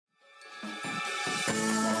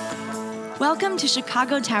Welcome to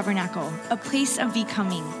Chicago Tabernacle, a place of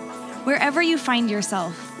becoming. Wherever you find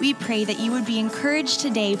yourself, we pray that you would be encouraged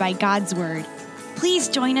today by God's word. Please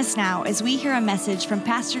join us now as we hear a message from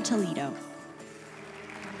Pastor Toledo.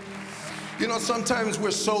 You know, sometimes we're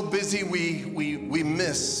so busy we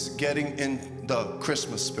miss getting in the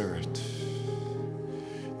Christmas spirit.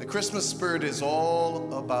 The Christmas spirit is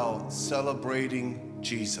all about celebrating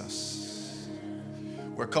Jesus.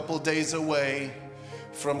 We're a couple days away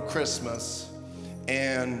from Christmas,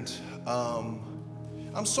 and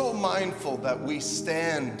I'm so mindful that we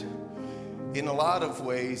stand in a lot of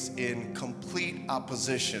ways in complete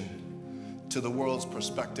opposition to the world's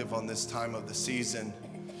perspective on this time of the season.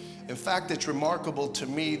 In fact, it's remarkable to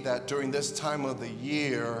me that during this time of the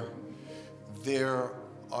year,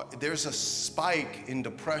 there's a spike in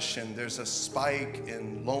depression, there's a spike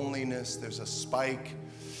in loneliness, there's a spike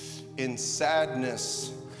in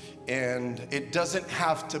sadness, and it doesn't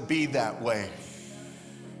have to be that way.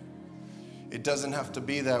 It doesn't have to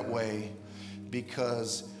be that way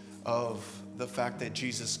because of the fact that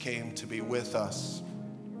Jesus came to be with us.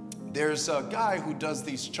 There's a guy who does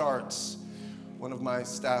these charts. One of my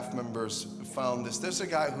staff members found this. There's a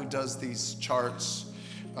guy who does these charts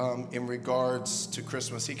in regards to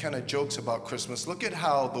Christmas. He kind of jokes about Christmas. Look at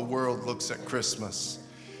how the world looks at Christmas,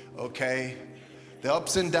 okay? The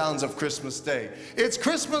ups and downs of Christmas Day. It's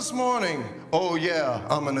Christmas morning. Oh yeah,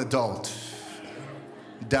 I'm an adult.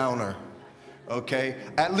 Downer, okay?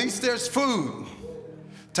 At least there's food.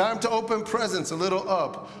 Time to open presents, a little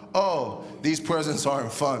up. Oh, these presents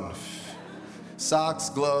aren't fun.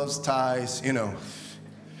 Socks, gloves, ties, you know.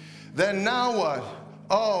 Then now what?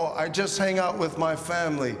 Oh, I just hang out with my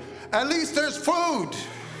family. At least there's food.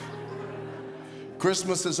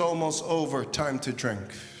 Christmas is almost over, time to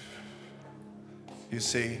drink. You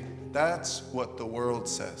see, that's what the world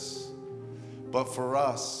says. But for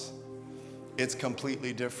us, it's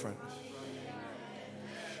completely different.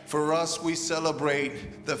 For us, we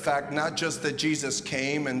celebrate the fact not just that Jesus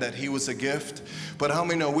came and that he was a gift, but how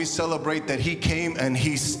many know we celebrate that he came and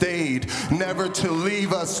he stayed, never to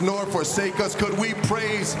leave us nor forsake us. Could we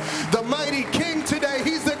praise the mighty King today?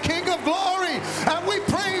 He's the King of glory, and we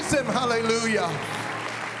praise him. Hallelujah.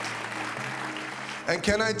 And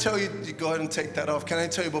can I tell you, go ahead and take that off. Can I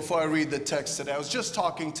tell you before I read the text today, I was just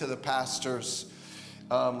talking to the pastors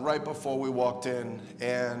right before we walked in,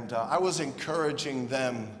 and I was encouraging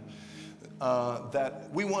them that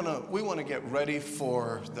we want to get ready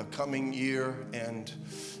for the coming year, and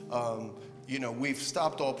you know, we've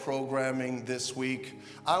stopped all programming this week.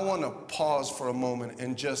 I want to pause for a moment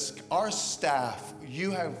and just, our staff,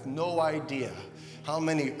 you have no idea how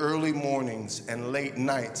many early mornings and late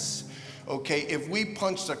nights. Okay, if we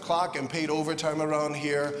punched the clock and paid overtime around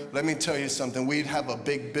here, let me tell you something, we'd have a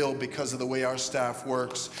big bill because of the way our staff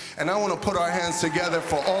works. And I want to put our hands together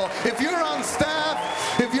for all. If you're on staff,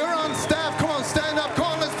 come on, stand up. Come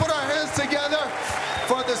on, let's put our hands together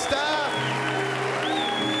for the staff.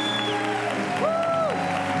 Woo!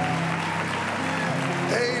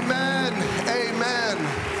 Amen, amen.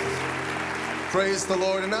 Praise the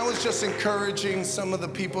Lord. And I was just encouraging some of the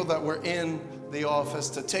people that were in the office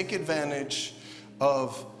to take advantage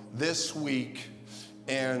of this week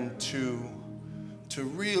and to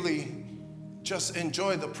really just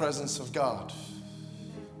enjoy the presence of God.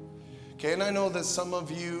 Okay, and I know that some of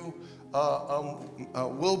you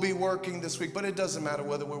will be working this week, but it doesn't matter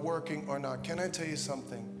whether we're working or not. Can I tell you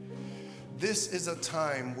something? This is a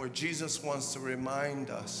time where Jesus wants to remind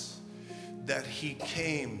us that he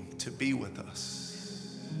came to be with us.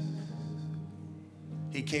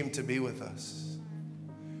 He came to be with us.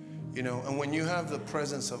 You know, and when you have the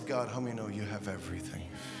presence of God, how many know you have everything?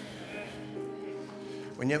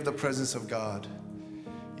 When you have the presence of God,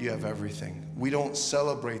 you have everything. We don't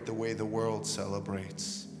celebrate the way the world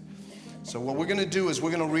celebrates. So what we're going to do is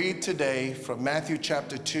we're going to read today from Matthew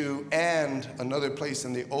chapter 2 and another place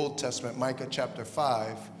in the Old Testament, Micah chapter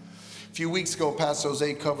 5. A few weeks ago, Pastor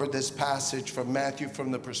Jose covered this passage from Matthew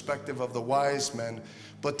from the perspective of the wise men.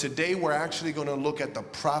 But today we're actually going to look at the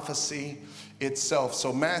prophecy itself.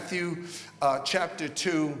 So Matthew chapter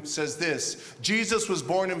 2 says this: Jesus was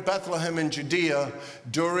born in Bethlehem in Judea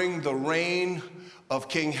during the reign of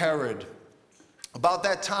King Herod. About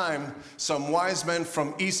that time, some wise men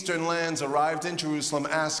from eastern lands arrived in Jerusalem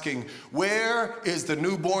asking, "Where is the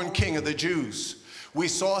newborn king of the Jews? We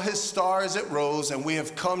saw his star as it rose, and we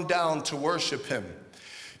have come down to worship him."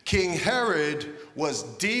 King Herod was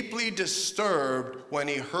deeply disturbed when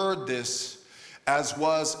he heard this, as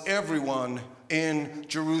was everyone in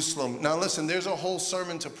Jerusalem. Now listen, there's a whole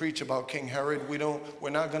sermon to preach about King Herod. We're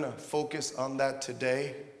not going to focus on that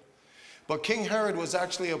today. But King Herod was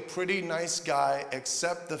actually a pretty nice guy,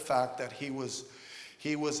 except the fact that he was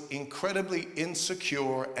incredibly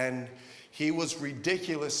insecure and he was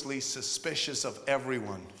ridiculously suspicious of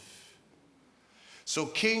everyone. So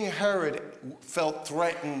King Herod felt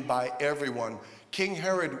threatened by everyone. King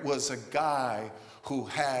Herod was a guy who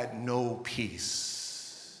had no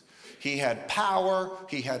peace. He had power,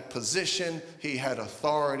 he had position, he had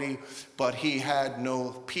authority, but he had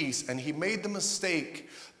no peace. And he made the mistake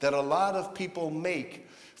that a lot of people make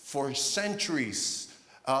for centuries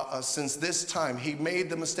since this time. He made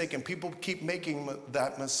the mistake, and people keep making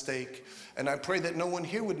that mistake. And I pray that no one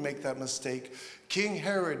here would make that mistake. King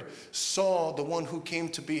Herod saw the one who came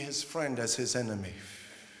to be his friend as his enemy.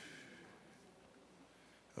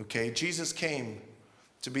 Okay, Jesus came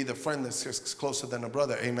to be the friend that's closer than a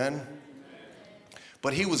brother. Amen?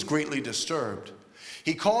 But he was greatly disturbed.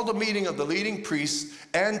 He called a meeting of the leading priests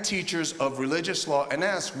and teachers of religious law and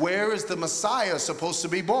asked, where is the Messiah supposed to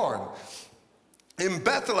be born? In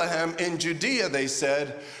Bethlehem in Judea, they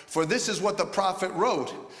said, for this is what the prophet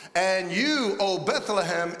wrote. And you, O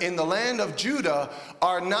Bethlehem, in the land of Judah,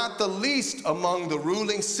 are not the least among the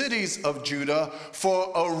ruling cities of Judah,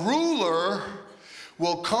 for a ruler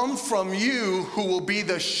will come from you who will be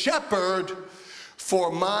the shepherd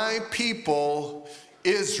for my people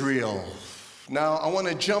Israel. Now, I want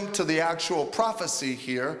to jump to the actual prophecy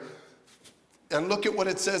here and look at what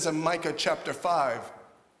it says in Micah chapter 5.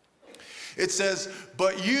 It says,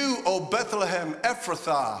 but you, O Bethlehem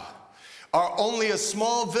Ephrathah, are only a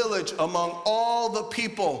small village among all the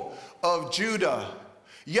people of Judah,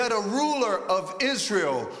 yet a ruler of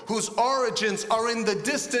Israel whose origins are in the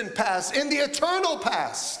distant past, in the eternal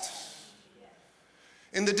past.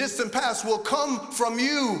 In the distant past will come from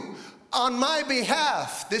you on my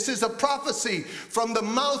behalf. This is a prophecy from the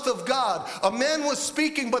mouth of God. A man was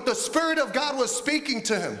speaking, but the Spirit of God was speaking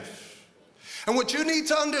to him. And what you need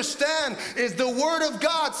to understand is the word of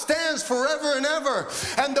God stands forever and ever.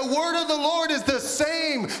 And the word of the Lord is the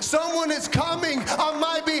same. Someone is coming on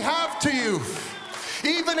my behalf to you.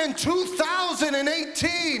 Even in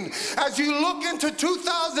 2018, as you look into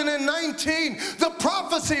 2019, the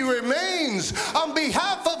prophecy remains. On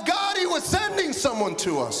behalf of God, he was sending someone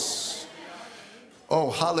to us.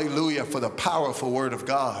 Oh, hallelujah for the powerful word of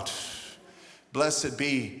God. Blessed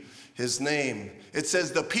be his name. It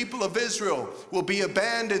says the people of Israel will be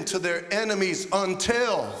abandoned to their enemies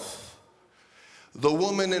until the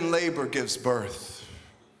woman in labor gives birth.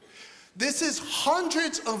 This is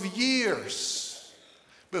hundreds of years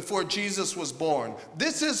before Jesus was born.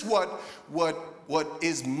 This is what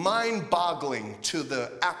is mind-boggling to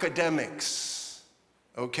the academics,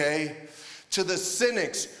 okay? To the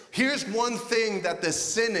cynics. Here's one thing that the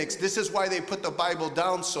cynics, this is why they put the Bible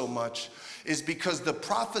down so much, is because the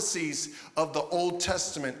prophecies of the Old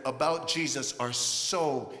Testament about Jesus are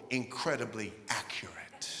so incredibly accurate.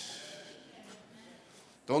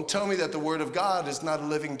 Don't tell me that the Word of God is not a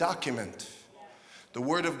living document. The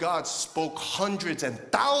Word of God spoke hundreds and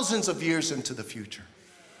thousands of years into the future.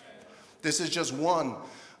 This is just one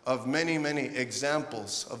of many, many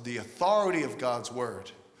examples of the authority of God's Word.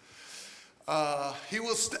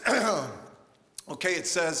 It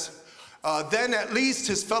says, then at least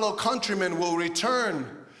his fellow countrymen will return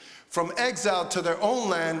from exile to their own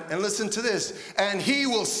land. And listen to this. And he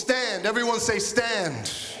will stand. Everyone say stand.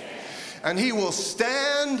 Stand. And he will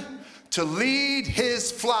stand to lead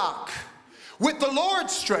his flock with the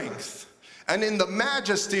Lord's strength and in the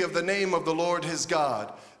majesty of the name of the Lord his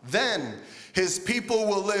God. Then his people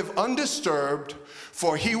will live undisturbed,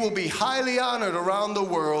 for he will be highly honored around the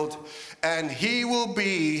world. And he will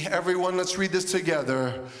be, everyone, let's read this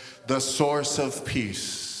together, the source of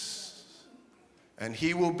peace. And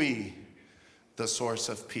he will be the source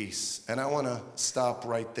of peace. And I want to stop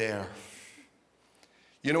right there.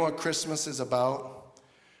 You know what Christmas is about?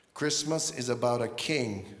 Christmas is about a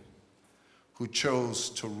king who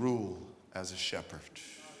chose to rule as a shepherd.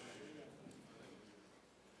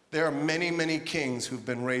 There are many, many kings who've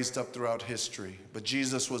been raised up throughout history, but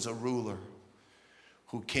Jesus was a ruler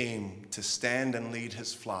who came to stand and lead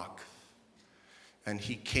his flock. And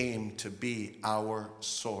he came to be our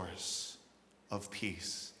source of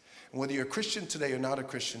peace. And whether you're a Christian today or not a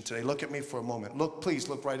Christian today, look at me for a moment. Please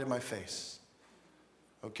look right in my face.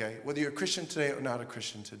 Okay? Whether you're a Christian today or not a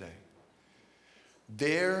Christian today,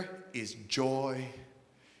 there is joy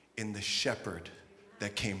in the shepherd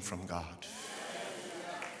that came from God.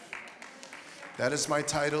 That is my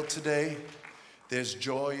title today. There's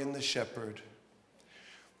joy in the shepherd.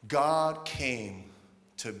 God came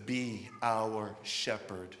to be our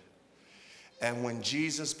shepherd. And when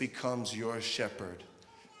Jesus becomes your shepherd,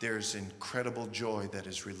 there's incredible joy that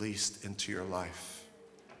is released into your life.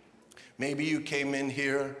 Maybe you came in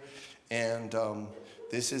here and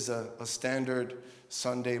this is a standard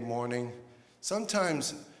Sunday morning.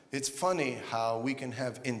 Sometimes it's funny how we can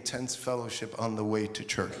have intense fellowship on the way to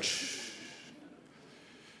church.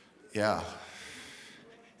 Yeah.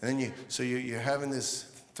 And then you're having this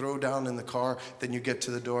throwdown in the car, then you get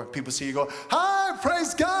to the door, people see you go, "Hi,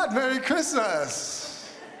 praise God, Merry Christmas."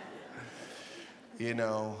 You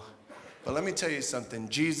know, but let me tell you something.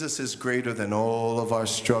 Jesus is greater than all of our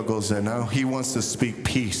struggles, and now he wants to speak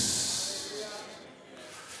peace.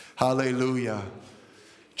 Hallelujah.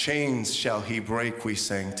 Chains shall he break, we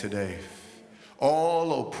sang today.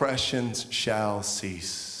 All oppressions shall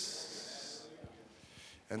cease.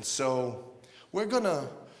 And so we're gonna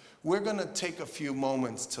take a few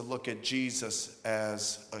moments to look at Jesus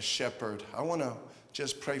as a shepherd. I want to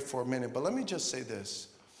just pray for a minute, but let me just say this,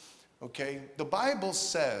 okay? The Bible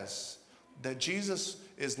says that Jesus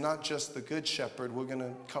is not just the good shepherd. We're going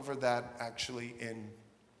to cover that actually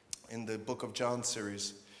in the book of John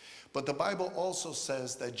series. But the Bible also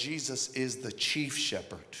says that Jesus is the chief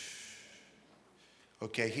shepherd.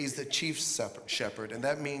 Okay, he's the chief shepherd, and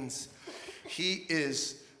that means he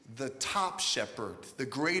is the top shepherd, the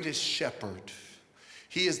greatest shepherd.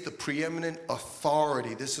 He is the preeminent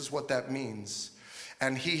authority. This is what that means.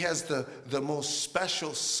 And he has the most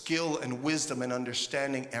special skill and wisdom and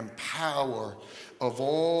understanding and power of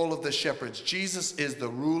all of the shepherds. Jesus is the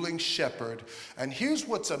ruling shepherd. And here's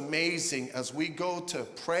what's amazing as we go to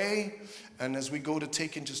pray and as we go to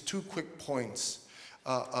take in just 2 quick points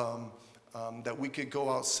that we could go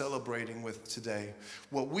out celebrating with today.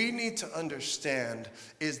 What we need to understand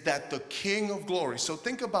is that the King of Glory, so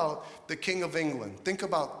think about the King of England, think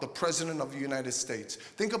about the President of the United States,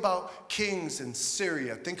 think about kings in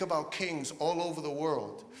Syria, think about kings all over the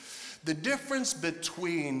world. The difference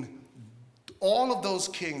between all of those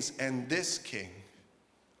kings and this king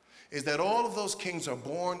is that all of those kings are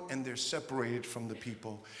born and they're separated from the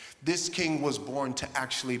people. This king was born to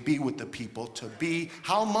actually be with the people, to be,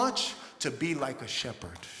 how much? To be like a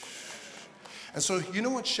shepherd. And so you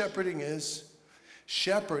know what shepherding is?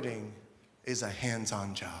 Shepherding is a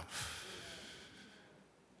hands-on job.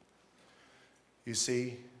 You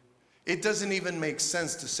see, it doesn't even make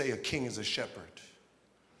sense to say a king is a shepherd.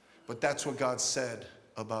 But that's what God said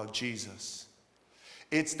about Jesus.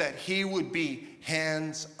 It's that he would be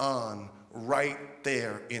hands-on right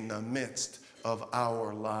there in the midst of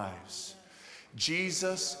our lives.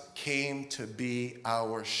 Jesus came to be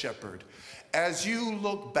our shepherd. As you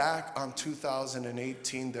look back on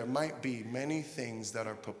 2018, there might be many things that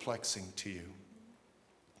are perplexing to you.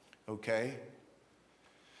 Okay?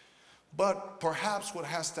 But perhaps what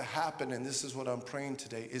has to happen, and this is what I'm praying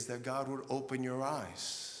today, is that God would open your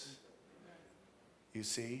eyes. You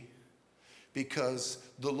see? Because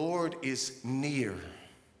the Lord is near.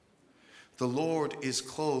 The Lord is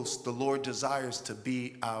close. The Lord desires to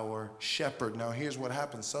be our shepherd. Now, here's what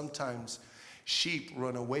happens. Sometimes sheep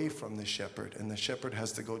run away from the shepherd, and the shepherd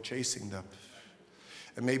has to go chasing them.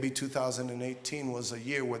 And maybe 2018 was a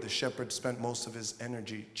year where the shepherd spent most of his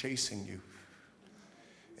energy chasing you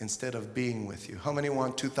instead of being with you. How many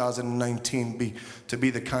want 2019 to be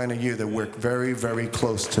the kind of year that we're very, very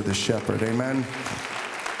close to the shepherd? Amen?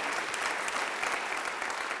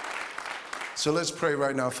 So let's pray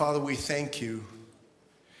right now. Father, we thank you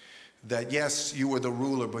that yes, you were the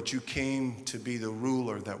ruler, but you came to be the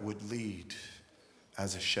ruler that would lead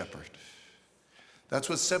as a shepherd. That's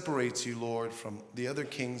what separates you, Lord, from the other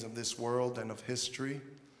kings of this world and of history,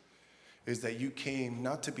 is that you came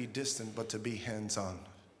not to be distant, but to be hands-on.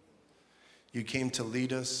 You came to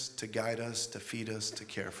lead us, to guide us, to feed us, to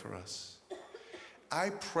care for us.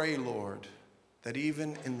 I pray, Lord, that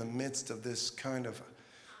even in the midst of this kind of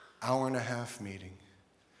hour-and-a-half meeting,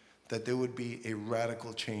 that there would be a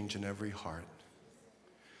radical change in every heart,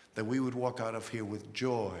 that we would walk out of here with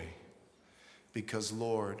joy because,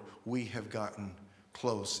 Lord, we have gotten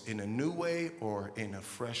close in a new way or in a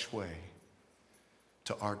fresh way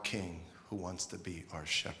to our King who wants to be our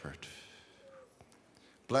shepherd.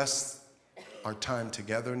 Bless our time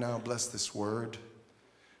together now. Bless this word.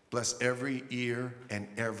 Bless every ear and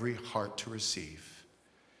every heart to receive.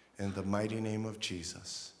 In the mighty name of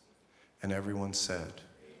Jesus. And everyone said,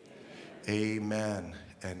 amen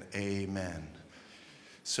and amen.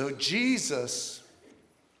 So Jesus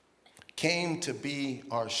came to be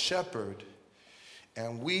our shepherd,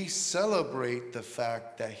 and we celebrate the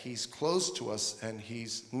fact that he's close to us and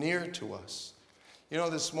he's near to us. You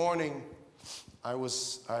know, this morning I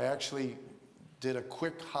actually did a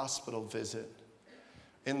quick hospital visit.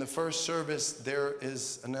 In the first service, there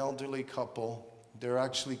is an elderly couple They're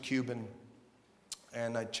actually Cuban,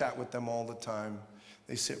 and I chat with them all the time.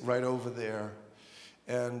 They sit right over there.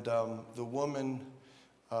 And the woman,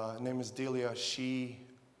 her name is Delia, she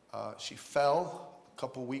fell a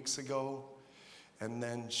couple weeks ago, and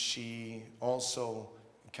then she also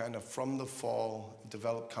kind of from the fall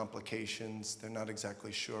developed complications. They're not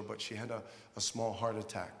exactly sure, but she had a small heart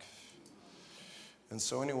attack. And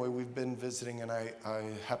so anyway, we've been visiting, and I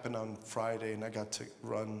happened on Friday, and I got to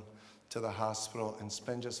run to the hospital and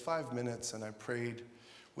spend just 5 minutes, and I prayed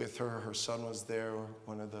with her. Her son was there.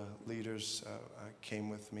 One of the leaders came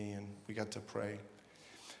with me, and we got to pray.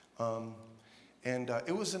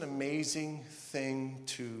 It was an amazing thing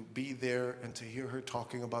to be there and to hear her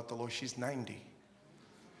talking about the Lord. She's 90.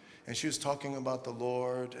 And she was talking about the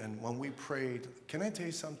Lord, and when we prayed, can I tell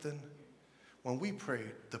you something? When we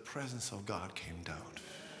prayed, the presence of God came down.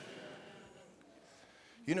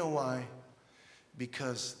 You know why?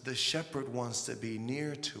 Because the shepherd wants to be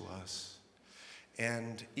near to us,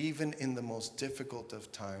 and even in the most difficult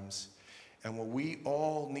of times. And what we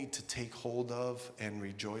all need to take hold of and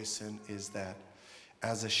rejoice in is that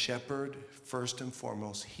as a shepherd, first and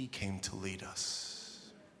foremost, he came to lead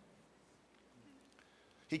us.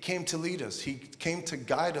 He came to lead us. He came to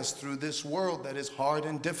guide us through this world that is hard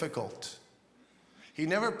and difficult. He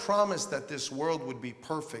never promised that this world would be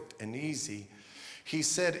perfect and easy. He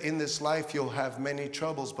said, in this life you'll have many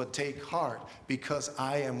troubles, but take heart because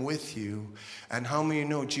I am with you. And how many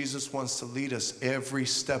know Jesus wants to lead us every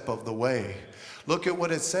step of the way? Look at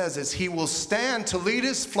what it says, is he will stand to lead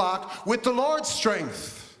his flock with the Lord's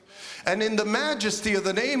strength. And in the majesty of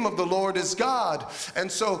the name of the Lord is God.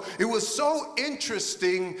 And so it was so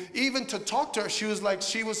interesting even to talk to her.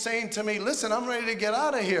 She was saying to me, listen, I'm ready to get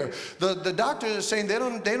out of here. The doctors are saying they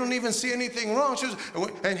don't even see anything wrong.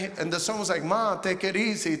 And the son was like, Mom, take it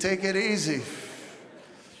easy, take it easy.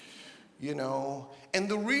 You know, and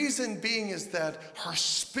the reason being is that her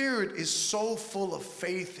spirit is so full of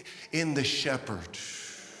faith in the shepherd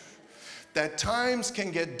that times can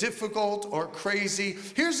get difficult or crazy.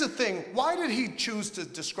 Here's the thing. Why did he choose to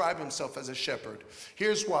describe himself as a shepherd?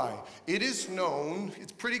 Here's why. It is known,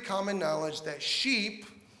 it's pretty common knowledge that sheep,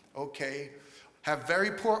 have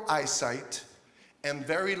very poor eyesight and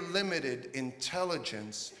very limited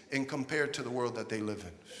intelligence in compared to the world that they live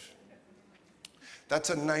in. That's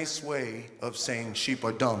a nice way of saying sheep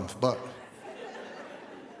are dumb, but,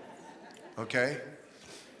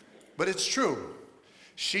 But it's true.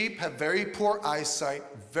 Sheep have very poor eyesight,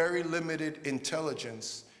 very limited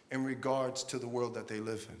intelligence in regards to the world that they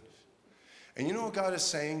live in. And you know what God is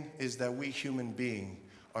saying is that we human beings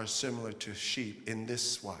are similar to sheep in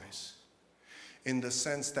this wise. In the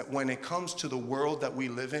sense that when it comes to the world that we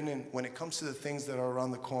live in, and when it comes to the things that are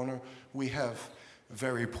around the corner, we have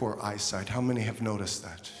very poor eyesight. How many have noticed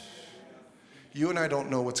that? You and I don't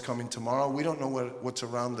know what's coming tomorrow. We don't know what's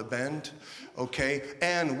around the bend,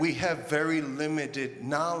 And we have very limited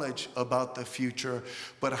knowledge about the future.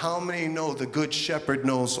 But how many know the Good Shepherd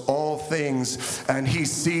knows all things and he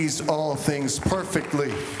sees all things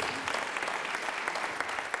perfectly?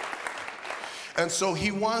 And so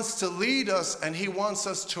he wants to lead us, and he wants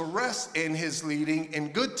us to rest in his leading in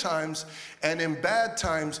good times and in bad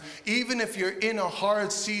times. Even if you're in a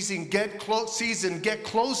hard season, get close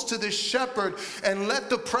to the shepherd and let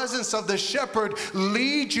the presence of the shepherd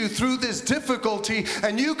lead you through this difficulty.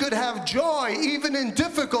 And you could have joy even in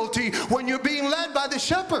difficulty when you're being led by the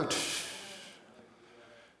shepherd.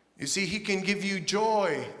 You see, he can give you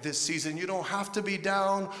joy this season. You don't have to be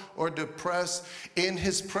down or depressed. In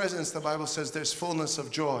his presence, the Bible says there's fullness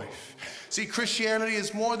of joy. See, Christianity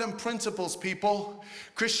is more than principles, people.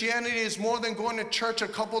 Christianity is more than going to church a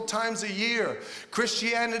couple times a year.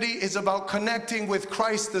 Christianity is about connecting with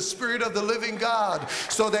Christ, the Spirit of the living God,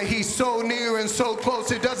 so that he's so near and so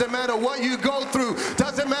close. It doesn't matter what you go through.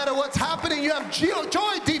 Doesn't matter what's happening. You have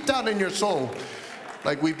joy deep down in your soul.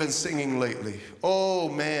 Like we've been singing lately. Oh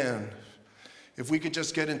man, if we could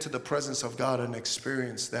just get into the presence of God and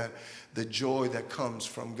experience that, the joy that comes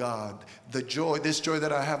from God. The joy, this joy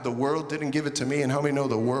that I have, the world didn't give it to me, and how many know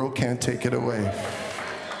the world can't take it away?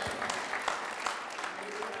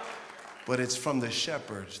 But it's from the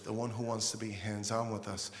shepherd, the one who wants to be hands-on with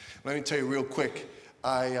us. Let me tell you real quick,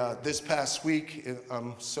 this past week,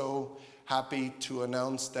 I'm so happy to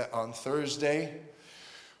announce that on Thursday,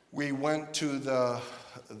 we went to the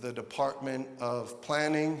Department of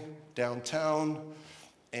Planning downtown,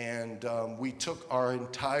 and we took our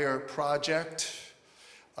entire project,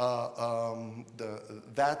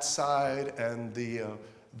 that side and the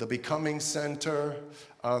the Becoming Center.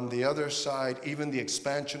 On the other side, even the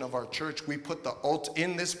expansion of our church. We put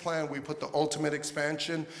in this plan, we put the ultimate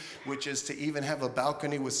expansion, which is to even have a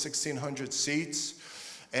balcony with 1,600 seats.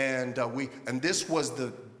 And this was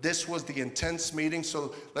the intense meeting.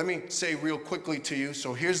 So let me say real quickly to you.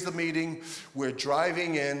 So here's the meeting. We're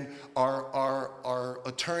driving in. Our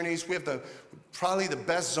attorneys. We have probably the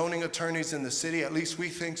best zoning attorneys in the city. At least we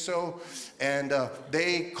think so. And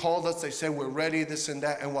they called us. They said we're ready. This and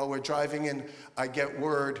that. And while we're driving in, I get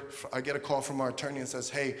a call from our attorney and says,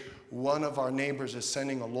 "Hey, one of our neighbors is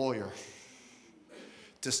sending a lawyer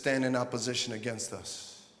to stand in opposition against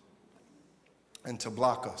us and to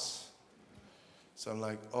block us." So I'm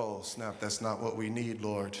like, "Oh snap! That's not what we need,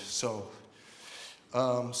 Lord." So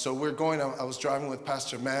we're going. I was driving with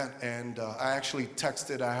Pastor Matt, and I actually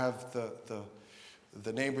texted. I have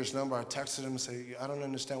the neighbor's number. I texted him and said, "I don't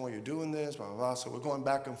understand why you're doing this, blah blah blah." So we're going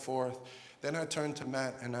back and forth. Then I turned to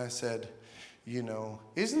Matt and I said,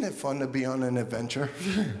 "Isn't it fun to be on an adventure?"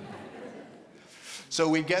 So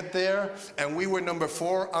we get there, and we were number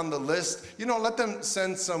 4 on the list. Let them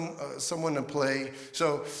send someone to play.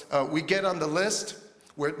 So we get on the list.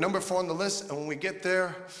 We're number 4 on the list, and when we get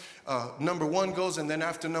there, number 1 goes, and then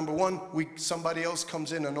after number 1, somebody else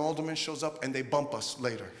comes in, an alderman shows up, and they bump us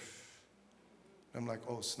later. I'm like,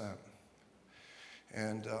 "Oh, snap."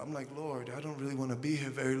 And I'm like, "Lord, I don't really want to be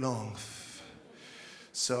here very long."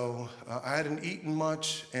 So I hadn't eaten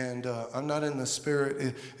much, and I'm not in the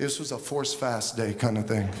spirit. This was a forced fast day kind of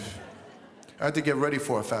thing. I had to get ready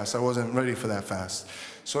for a fast. I wasn't ready for that fast.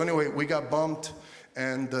 So anyway, we got bumped,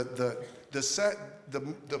 and the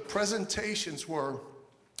presentations were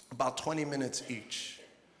about 20 minutes each.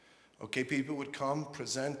 Okay, people would come,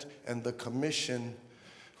 present, and the commission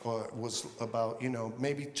was about,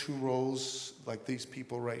 maybe 2 rows, like these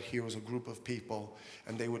people right here was a group of people,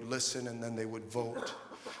 and they would listen, and then they would vote.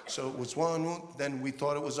 So it was one, then we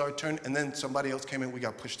thought it was our turn, and then somebody else came in, we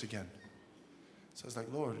got pushed again. So I was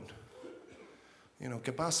like, "Lord,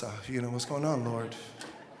 ¿qué pasa? What's going on, Lord?"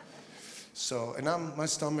 So, and my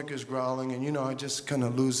stomach is growling, and I just kind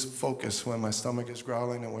of lose focus when my stomach is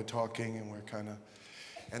growling, and we're talking, and we're kind of.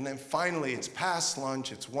 And then finally, it's past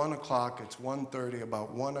lunch, it's 1 o'clock, it's 1:30,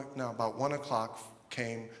 about 1 o'clock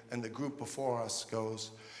came, and the group before us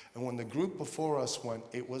goes. And when the group before us went,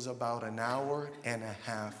 it was about an hour and a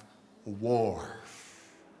half war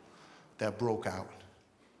that broke out.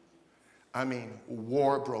 I mean,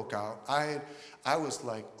 war broke out. I was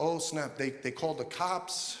like, "Oh snap," they called the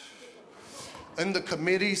cops. In the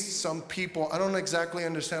committee, some people, I don't exactly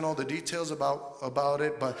understand all the details about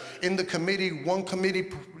it, but in the committee, one committee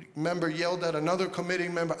member yelled at another committee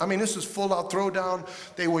member. I mean, this was full out throwdown.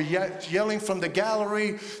 They were yelling from the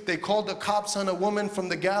gallery. They called the cops on a woman from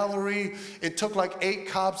the gallery. It took like 8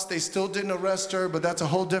 cops. They still didn't arrest her, but that's a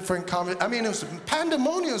whole different comment. I mean, it was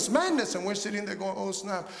pandemonium, madness, and we're sitting there going, "Oh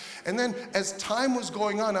snap." And then as time was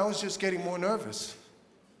going on, I was just getting more nervous.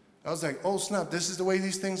 I was like, "Oh snap, this is the way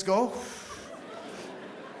these things go?"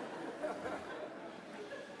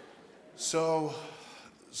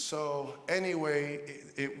 So anyway,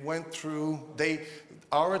 it went through.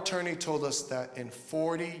 Our attorney told us that in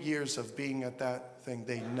 40 years of being at that thing,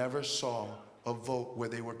 they never saw a vote where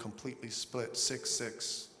they were completely split,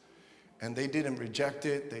 6-6. And they didn't reject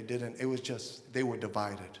it. It was just, they were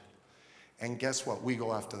divided. And guess what? We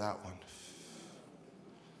go after that one.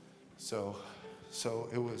 So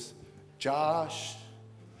it was Josh.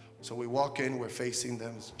 So we walk in, we're facing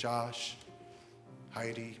them. It's Josh,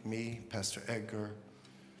 Heidi, me, Pastor Edgar,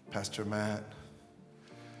 Pastor Matt,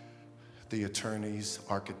 the attorneys,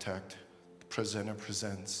 architect, the presenter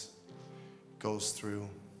presents, goes through.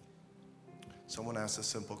 Someone asks a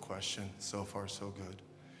simple question. So far, so good.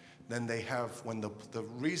 Then they have, when the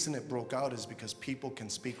reason it broke out is because people can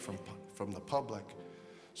speak from the public.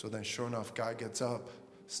 So then sure enough, guy gets up,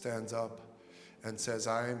 stands up, and says,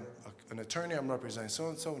 "I'm an attorney, I'm representing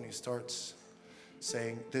so-and-so," and he starts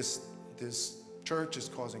saying, this church is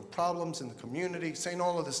causing problems in the community, saying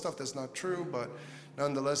all of this stuff that's not true, but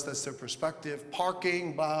nonetheless, that's their perspective.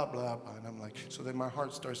 Parking, blah, blah, blah. And I'm like, so then my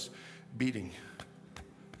heart starts beating.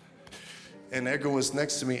 And Edgar was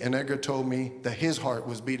next to me, and Edgar told me that his heart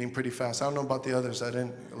was beating pretty fast. I don't know about the others. I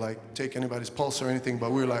didn't take anybody's pulse or anything,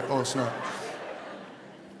 but we were like, "Oh, snap."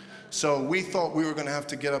 So we thought we were going to have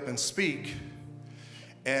to get up and speak.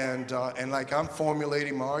 And I'm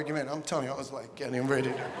formulating my argument. I'm telling you, I was like getting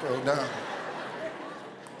ready to go down.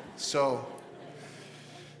 So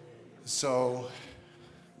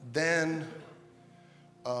then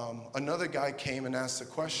another guy came and asked a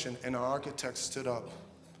question, and our architect stood up.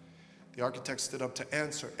 The architect stood up to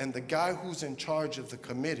answer, and the guy who's in charge of the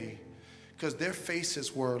committee because their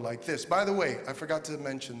faces were like this. By the way, I forgot to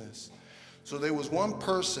mention this. So there was one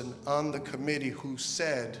person on the committee who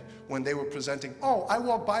said when they were presenting, oh, I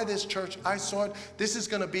walked by this church, I saw it, this is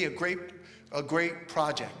going to be a great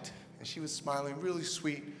project. And she was smiling, really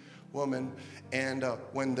sweet woman. And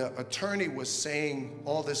when the attorney was saying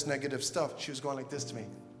all this negative stuff, she was going like this to me.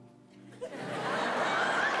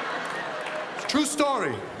 True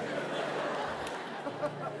story.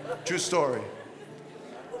 True story.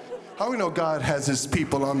 How we know God has his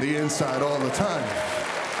people on the inside all the time?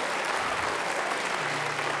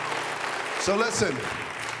 So listen.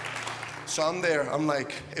 So I'm there. I'm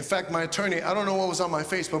like, in fact, my attorney, I don't know what was on my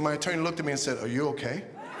face, but my attorney looked at me and said, are you okay?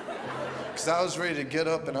 Because I was ready to get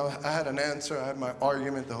up, and I had an answer. I had my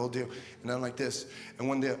argument, the whole deal. And I'm like this. And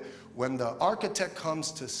when the architect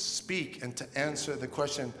comes to speak and to answer the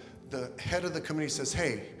question, the head of the committee says,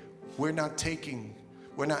 hey, we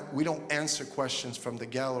don't answer questions from the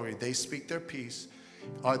gallery. They speak their piece.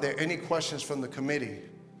 Are there any questions from the committee?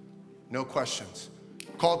 No questions.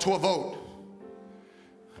 Call to a vote.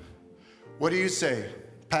 What do you say?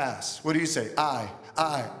 Pass. What do you say? Aye.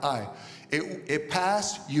 It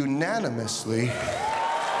passed unanimously.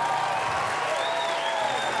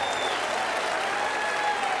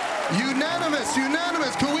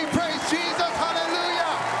 Unanimous. Can we praise Jesus?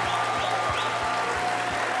 Hallelujah.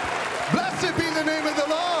 Blessed be the name of the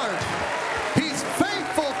Lord. He's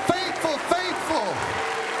faithful.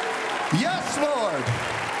 Yes, Lord.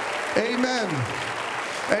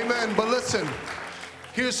 Amen. But listen,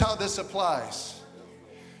 here's how this applies.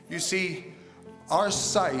 You see, our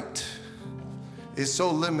sight is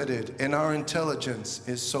so limited and our intelligence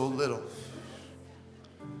is so little.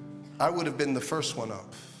 I would have been the first one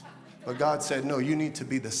up, but God said, no, you need to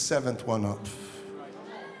be the seventh one up.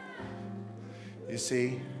 You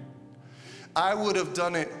see, I would have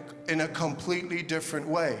done it in a completely different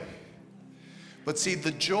way. But see,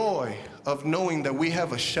 the joy of knowing that we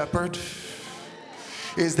have a shepherd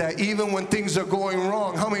is that even when things are going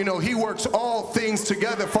wrong, how many know he works all things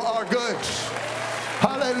together for our good?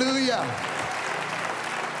 Hallelujah.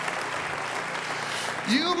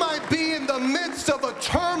 You might be in the midst of a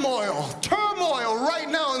turmoil right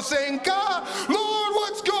now and saying, God, Lord,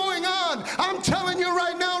 what's going on? I'm telling you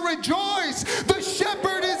right now, rejoice. The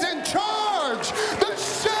shepherd is in charge. The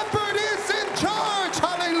shepherd is in charge.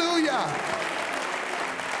 Hallelujah.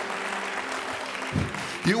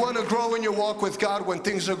 You want to grow in your walk with God when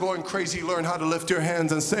things are going crazy, learn how to lift your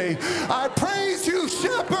hands and say, I praise you,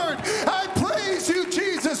 shepherd. I praise you,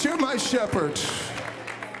 Jesus. You're my shepherd.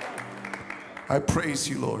 I praise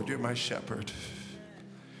you, Lord. You're my shepherd.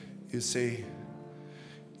 You see,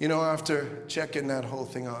 after checking that whole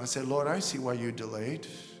thing out, I said, Lord, I see why you delayed.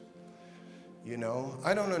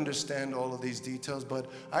 I don't understand all of these details, but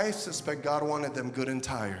I suspect God wanted them good and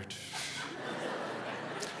tired.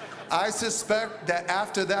 I suspect that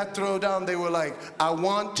after that throwdown, they were like, I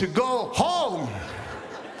want to go home.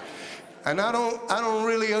 And I don't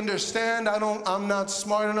really understand. I'm not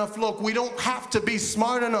smart enough. Look, we don't have to be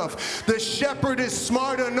smart enough. The shepherd is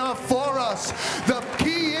smart enough for us. The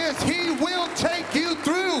key is he will take you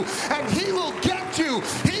through and he will get you.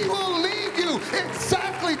 He will lead you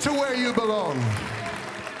exactly to where you belong.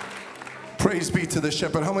 Praise be to the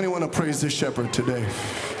shepherd. How many want to praise the shepherd today?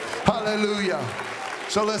 Hallelujah.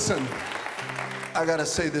 So listen, I got to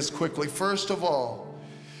say this quickly. First of all,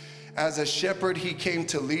 as a shepherd, he came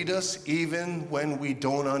to lead us even when we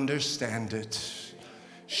don't understand it.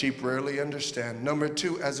 Sheep rarely understand. Number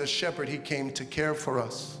two, as a shepherd, he came to care for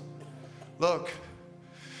us. Look,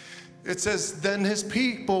 it says, then his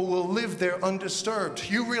people will live there undisturbed.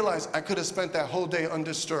 You realize I could have spent that whole day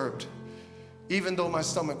undisturbed, even though my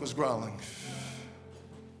stomach was growling.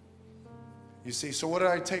 You see, so what did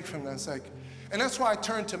I take from that? It's like, and that's why I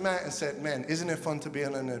turned to Matt and said, man, isn't it fun to be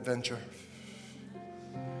on an adventure?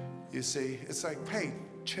 You see, it's like, hey,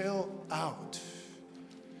 chill out.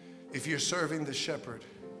 If you're serving the shepherd,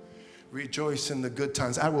 rejoice in the good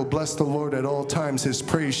times. I will bless the Lord at all times. His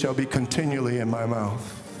praise shall be continually in my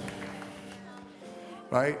mouth.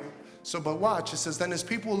 Right? So, but watch, it says, then his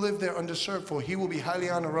people will live there undisturbed, for he will be highly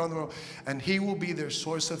honored around the world, and he will be their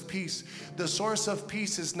source of peace. The source of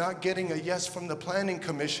peace is not getting a yes from the planning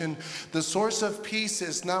commission. The source of peace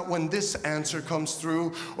is not when this answer comes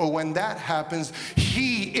through or when that happens.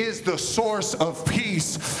 He is the source of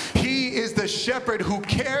peace. He is the shepherd who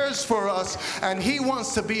cares for us, and he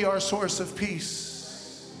wants to be our source of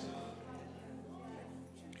peace.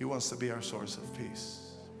 He wants to be our source of peace.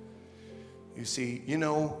 You see,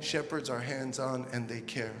 shepherds are hands-on and they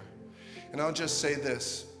care. And I'll just say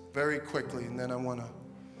this very quickly, and then I want to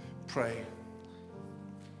pray.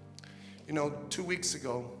 2 weeks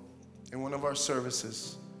ago, in one of our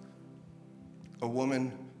services, a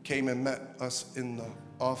woman came and met us in the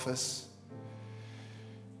office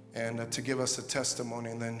and to give us a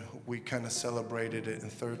testimony, and then we kind of celebrated it in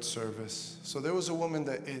third service. So there was a woman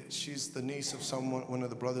she's the niece of one of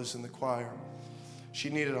the brothers in the choir. She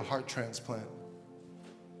needed a heart transplant.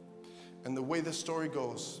 And the way the story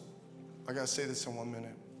goes, I gotta say this in 1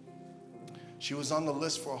 minute. She was on the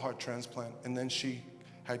list for a heart transplant, and then she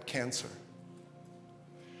had cancer.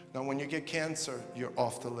 Now, when you get cancer, you're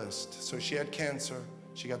off the list. So she had cancer.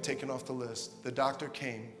 She got taken off the list. The doctor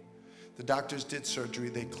came. The doctors did surgery.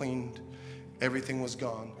 They cleaned. Everything was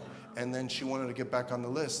gone. And then she wanted to get back on the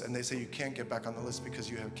list. And they say, you can't get back on the list because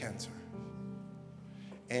you have cancer.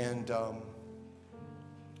 And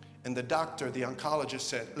the doctor, the oncologist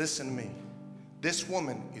said, listen to me. This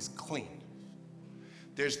woman is clean.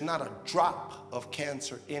 There's not a drop of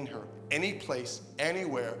cancer in her. Any place,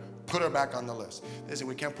 anywhere, put her back on the list. They said,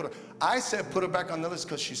 we can't put her. I said, put her back on the list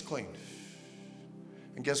because she's clean.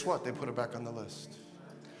 And guess what? They put her back on the list.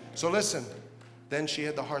 So listen, then she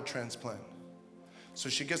had the heart transplant. So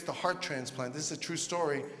she gets the heart transplant. This is a true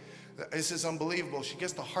story. This is unbelievable. She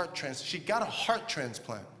gets the heart transplant. She got a heart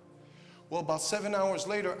transplant. Well, about 7 hours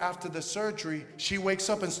later, after the surgery, she wakes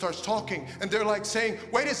up and starts talking. And they're like saying,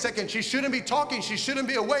 wait a second, she shouldn't be talking. She shouldn't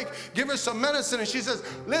be awake. Give her some medicine. And she says,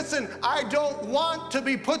 listen, I don't want to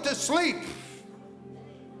be put to sleep.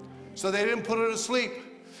 So they didn't put her to sleep.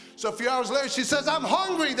 So a few hours later, she says, I'm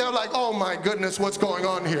hungry. They're like, oh my goodness, what's going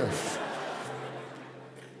on here?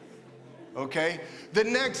 Okay? The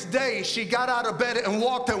next day, she got out of bed and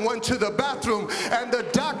walked and went to the bathroom, and the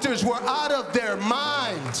doctors were out of their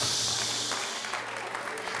minds.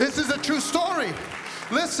 This is a true story.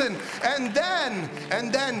 Listen, and then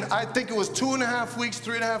I think it was 2.5 weeks,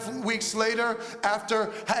 3.5 weeks later,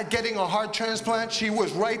 after getting a heart transplant, she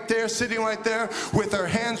was right there, sitting right there with her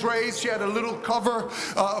hands raised. She had a little cover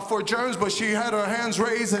for germs, but she had her hands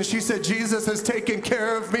raised, and she said, Jesus has taken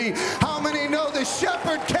care of me. How many know the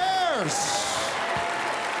shepherd cares?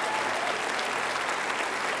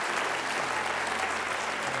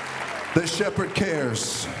 The shepherd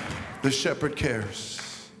cares. The shepherd cares.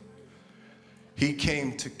 He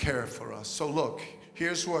came to care for us. So look,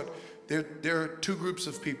 here's what, there are two groups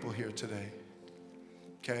of people here today,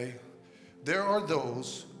 okay? There are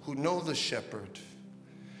those who know the shepherd,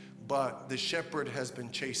 but the shepherd has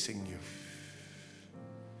been chasing you.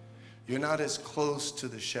 You're not as close to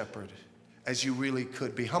the shepherd as you really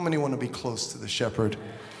could be. How many want to be close to the shepherd?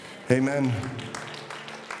 Amen.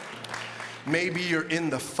 Maybe you're in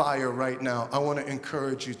the fire right now. I want to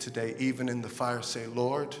encourage you today, even in the fire, say,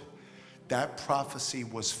 Lord, that prophecy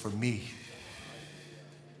was for me.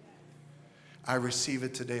 I receive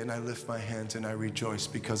it today, and I lift my hands and I rejoice,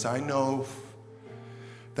 because I know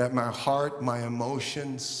that my heart, my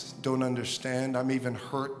emotions don't understand. I'm even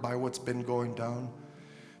hurt by what's been going down.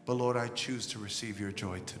 But Lord, I choose to receive your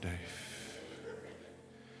joy today.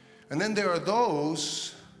 And then there are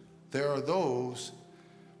those, one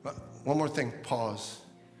more thing, pause.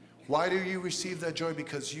 Why do you receive that joy?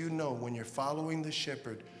 Because you know when you're following the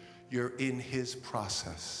shepherd, you're in his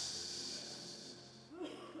process.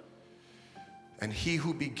 And he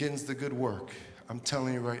who begins the good work, I'm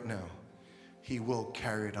telling you right now, he will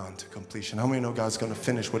carry it on to completion. How many know God's going to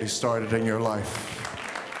finish what he started in your life?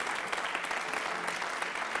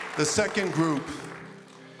 The second group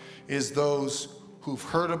is those who've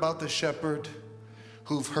heard about the shepherd,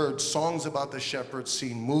 who've heard songs about the shepherd,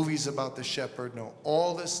 seen movies about the shepherd, know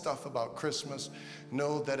all this stuff about Christmas,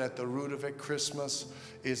 know that at the root of it, Christmas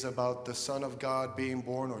is about the Son of God being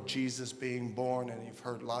born or Jesus being born, and you've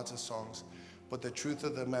heard lots of songs. But the truth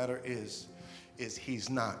of the matter is he's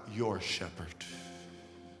not your shepherd.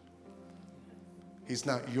 He's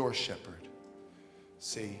not your shepherd.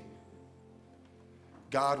 See,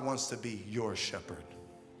 God wants to be your shepherd.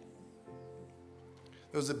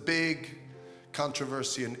 There was a big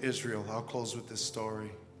controversy in Israel. I'll close with this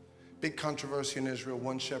story. Big controversy in Israel.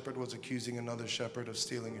 One shepherd was accusing another shepherd of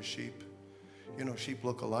stealing a sheep. You know, sheep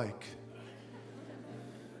look alike.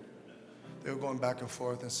 They were going back and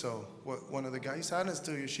forth, and so one of the guys, he said, I didn't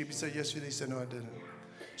steal your sheep. He said, yes, you did. He said, no, I didn't.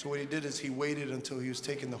 So what he did is he waited until he was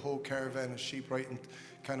taking the whole caravan of sheep right in,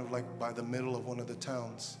 kind of like by the middle of one of the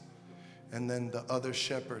towns. And then the other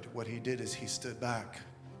shepherd, what he did is he stood back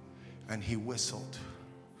and he whistled.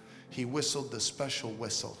 He whistled the special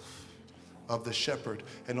whistle of the shepherd,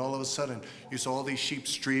 and all of a sudden you saw all these sheep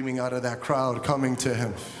streaming out of that crowd coming to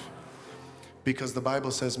him, because the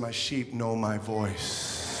Bible says my sheep know my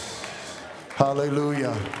voice.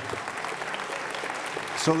 Hallelujah.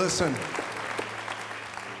 So listen,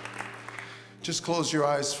 Just close your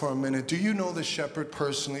eyes for a minute. Do you know the shepherd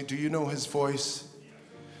personally? Do you know his voice?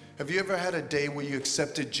 Have you ever had a day where you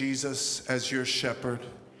accepted Jesus as your shepherd?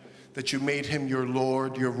 That you made him your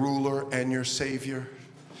Lord, your ruler, and your Savior?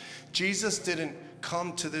 Jesus didn't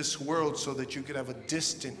come to this world so that you could have a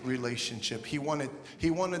distant relationship. He wanted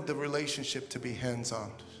the relationship to be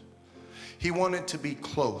hands-on. He wanted to be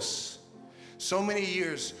close. So many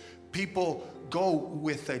years, people go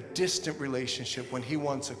with a distant relationship when he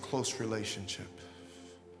wants a close relationship.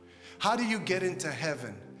 How do you get into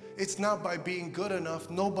heaven? It's not by being good enough.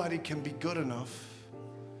 Nobody can be good enough.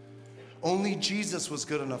 Only Jesus was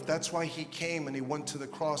good enough. That's why he came and he went to the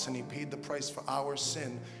cross and he paid the price for our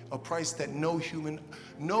sin, a price that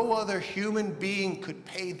no other human being could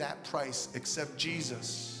pay that price except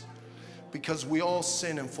Jesus. Because we all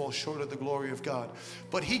sin and fall short of the glory of God.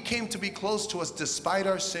 But he came to be close to us despite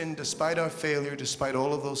our sin, despite our failure, despite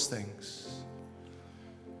all of those things.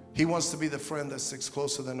 He wants to be the friend that sticks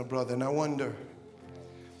closer than a brother. And I wonder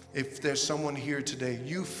if there's someone here today,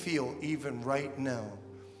 you feel even right now,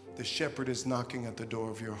 the shepherd is knocking at the door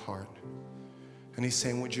of your heart. And he's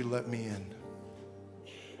saying, would you let me in?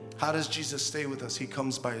 How does Jesus stay with us? He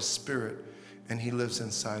comes by his Spirit and he lives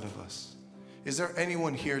inside of us. Is there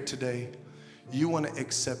anyone here today, you want to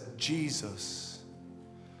accept Jesus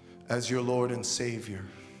as your Lord and Savior?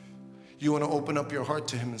 You want to open up your heart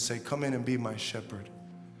to him and say, come in and be my shepherd.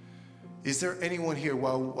 Is there anyone here,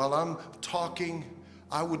 while I'm talking,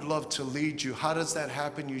 I would love to lead you. How does that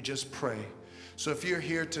happen? You just pray. So if you're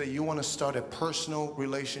here today, you want to start a personal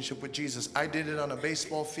relationship with Jesus. I did it on a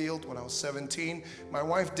baseball field when I was 17. My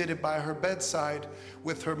wife did it by her bedside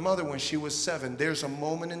with her mother when she was 7. There's a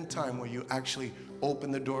moment in time where you actually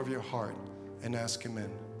open the door of your heart and ask him in.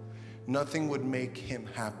 Nothing would make him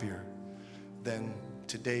happier than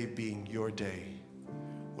today being your day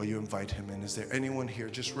where you invite him in. Is there anyone here?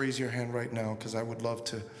 Just raise your hand right now, because I would love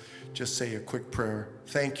to just say a quick prayer.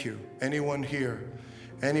 Thank you. Anyone here?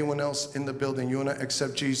 Anyone else in the building? You want to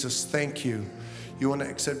accept Jesus? Thank you. You want to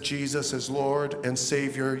accept Jesus as Lord and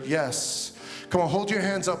Savior? Yes. Come on, hold your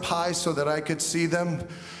hands up high so that I could see them.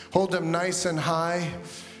 Hold them nice and high.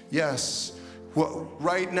 Yes. Well,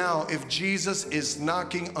 right now, if Jesus is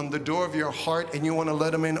knocking on the door of your heart and you want to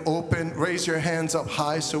let him in open, raise your hands up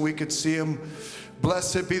high so we could see him.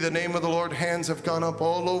 Blessed be the name of the Lord. Hands have gone up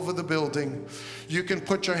all over the building. You can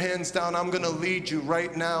put your hands down. I'm going to lead you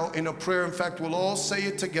right now in a prayer. In fact, we'll all say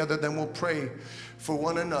it together, then we'll pray for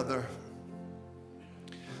one another.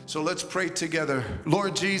 So let's pray together.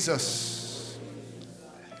 Lord Jesus,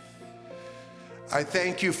 I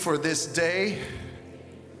thank you for this day.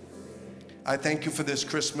 I thank you for this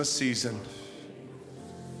Christmas season.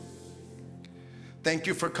 Thank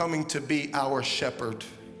you for coming to be our shepherd,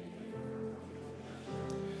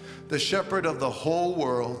 the shepherd of the whole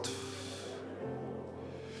world.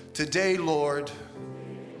 Today, Lord,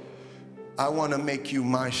 I want to make you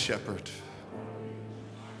my shepherd.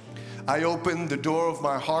 I open the door of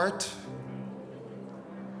my heart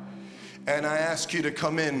and I ask you to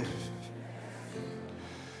come in.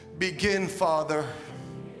 Begin, Father,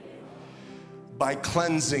 by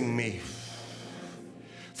cleansing me.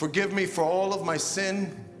 Forgive me for all of my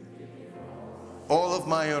sin, all of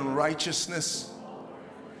my unrighteousness.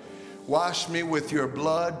 Wash me with your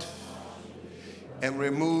blood and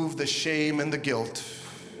remove the shame and the guilt.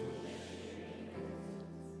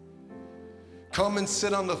 Come and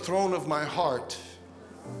sit on the throne of my heart.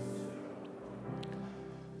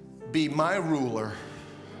 Be my ruler.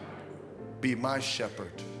 Be my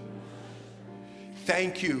shepherd.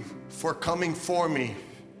 Thank you for coming for me.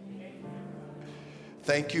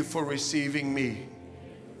 Thank you for receiving me,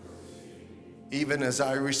 even as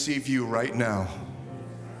I receive you right now,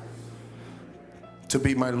 to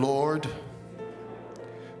be my Lord,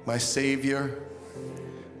 my Savior,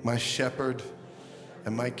 my shepherd,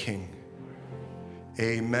 and my King.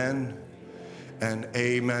 Amen and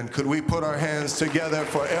amen. Could we put our hands together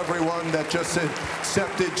for everyone that just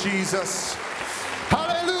accepted Jesus?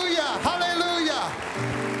 Hallelujah, hallelujah.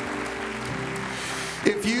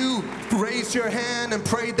 If you raised your hand and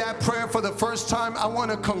prayed that prayer for the first time, I want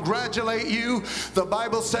to congratulate you. The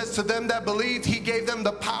Bible says to them that believed, he gave them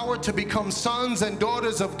the power to become sons and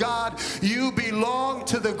daughters of God. You belong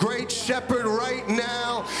to the great shepherd right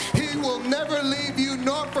now. He will never leave you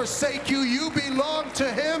nor forsake you. You belong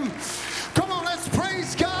to him. Come on, let's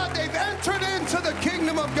praise God. They've entered into the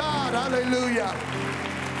kingdom of God. Hallelujah.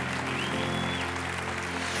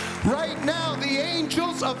 Right now, the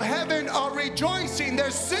angels of heaven are rejoicing.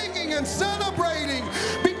 They're singing and celebrating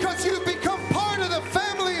because you've become part of the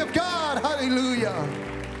family of God. Hallelujah.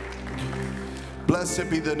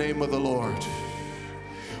 Blessed be the name of the Lord.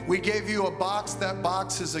 We gave you a box. That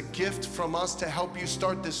box is a gift from us to help you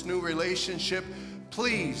start this new relationship.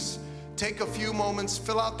 Please take a few moments,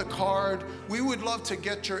 fill out the card. We would love to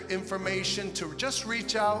get your information, to just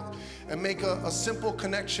reach out and make a simple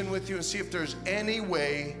connection with you and see if there's any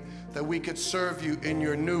way that we could serve you in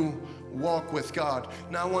your new walk with God.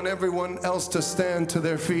 Now I want everyone else to stand to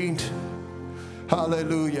their feet.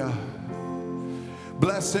 Hallelujah.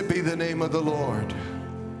 Blessed be the name of the Lord.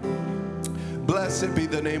 Blessed be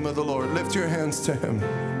the name of the Lord. Lift your hands to Him.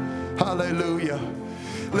 Hallelujah.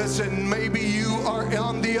 Listen, maybe you are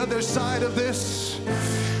on the other side of this.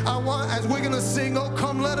 As we're going to sing, "Oh,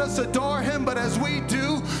 come, let us adore Him." But as we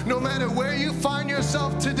do, no matter where you find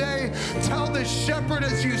yourself today, tell the shepherd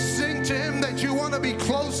as you sing to Him that you want to be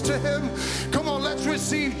close to Him. Come on, let's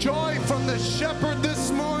receive joy from the shepherd this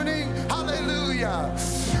morning. Hallelujah.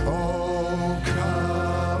 Oh,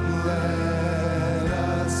 come, let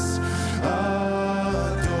us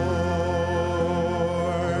adore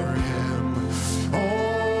Him.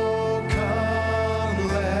 Oh, come,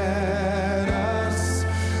 let us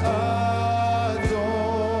adore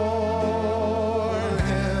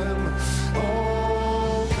Him.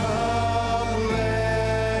 Oh, come,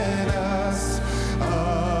 let us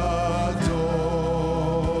adore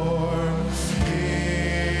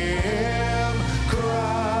Him,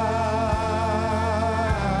 Christ.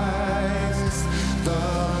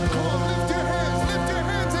 Come on, lift your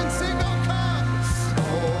hands and sing, "Oh, come."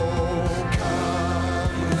 Oh,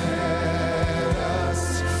 come, let us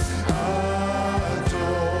adore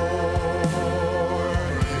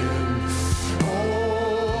Him.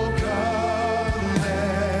 Oh, come,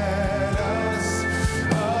 let us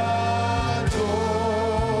adore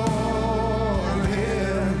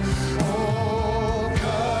Him. Oh,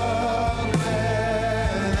 come,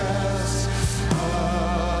 let us adore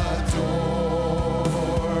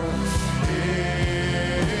Him,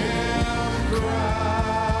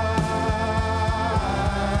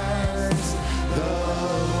 Christ the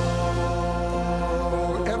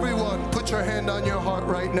Lord. Everyone, put your hand on your heart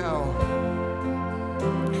right now.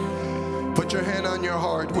 Put your hand on your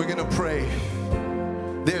heart. We're going to pray.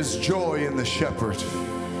 There's joy in the shepherd.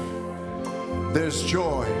 There's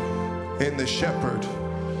joy in the shepherd.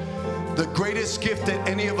 The greatest gift that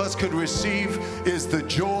any of us could receive is the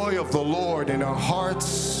joy of the Lord in our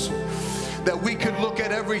hearts. That we could look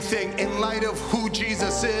at everything in light of who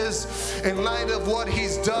Jesus is, in light of what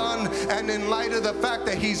He's done, and in light of the fact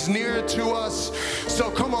that He's near to us. So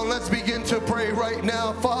come on, let's begin to pray right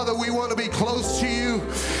now. Father, we want to be close to You.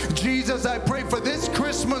 Jesus, I pray for this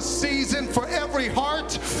Christmas season, for every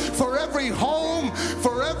heart, for every home,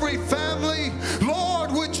 for every family.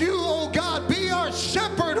 Lord, would You, oh God, be our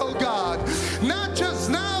shepherd, oh God, not just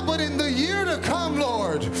now, but in the year to come,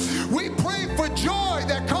 Lord. We pray for joy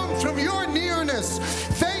that comes from Your nearness.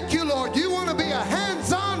 Thank You, Lord. You want to be a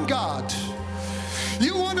hands-on God.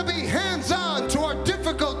 You want to be hands-on to our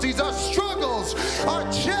difficulties, our struggles, our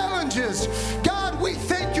challenges. God, we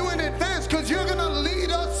thank You in advance because You're going to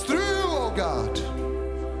lead us through, oh God.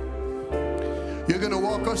 You're going to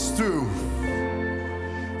walk us through.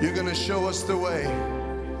 You're going to show us the way.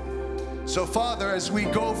 So, Father, as we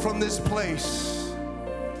go from this place,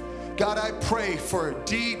 God, I pray for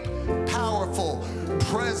deep, powerful,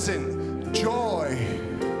 present joy.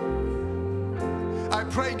 I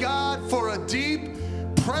pray, God, for a deep,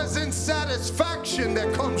 present satisfaction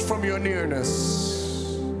that comes from Your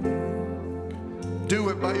nearness. Do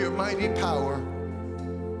it by Your mighty power.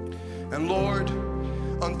 And Lord,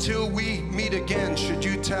 until we meet again, should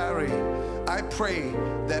You tarry, I pray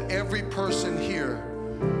that every person here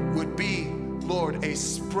would be, Lord, a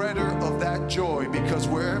spreader of that joy, because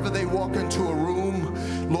wherever they walk into a room,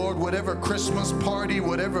 Lord, whatever Christmas party,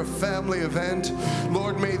 whatever family event,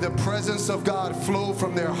 Lord, may the presence of God flow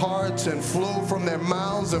from their hearts and flow from their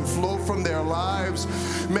mouths and flow from their lives.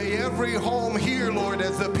 May every home here, Lord,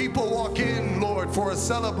 as the people walk in, Lord, for a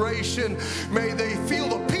celebration, may they feel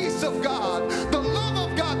the peace of God, the love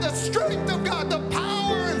of God, the strength of God, the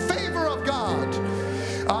power and favor of God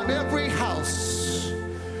on every house.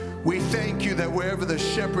 We thank You that wherever the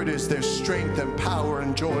shepherd is, there's strength and power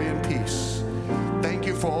and joy and peace. Thank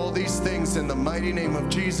You for all these things in the mighty name of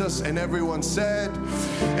Jesus. And everyone said,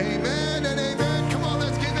 amen.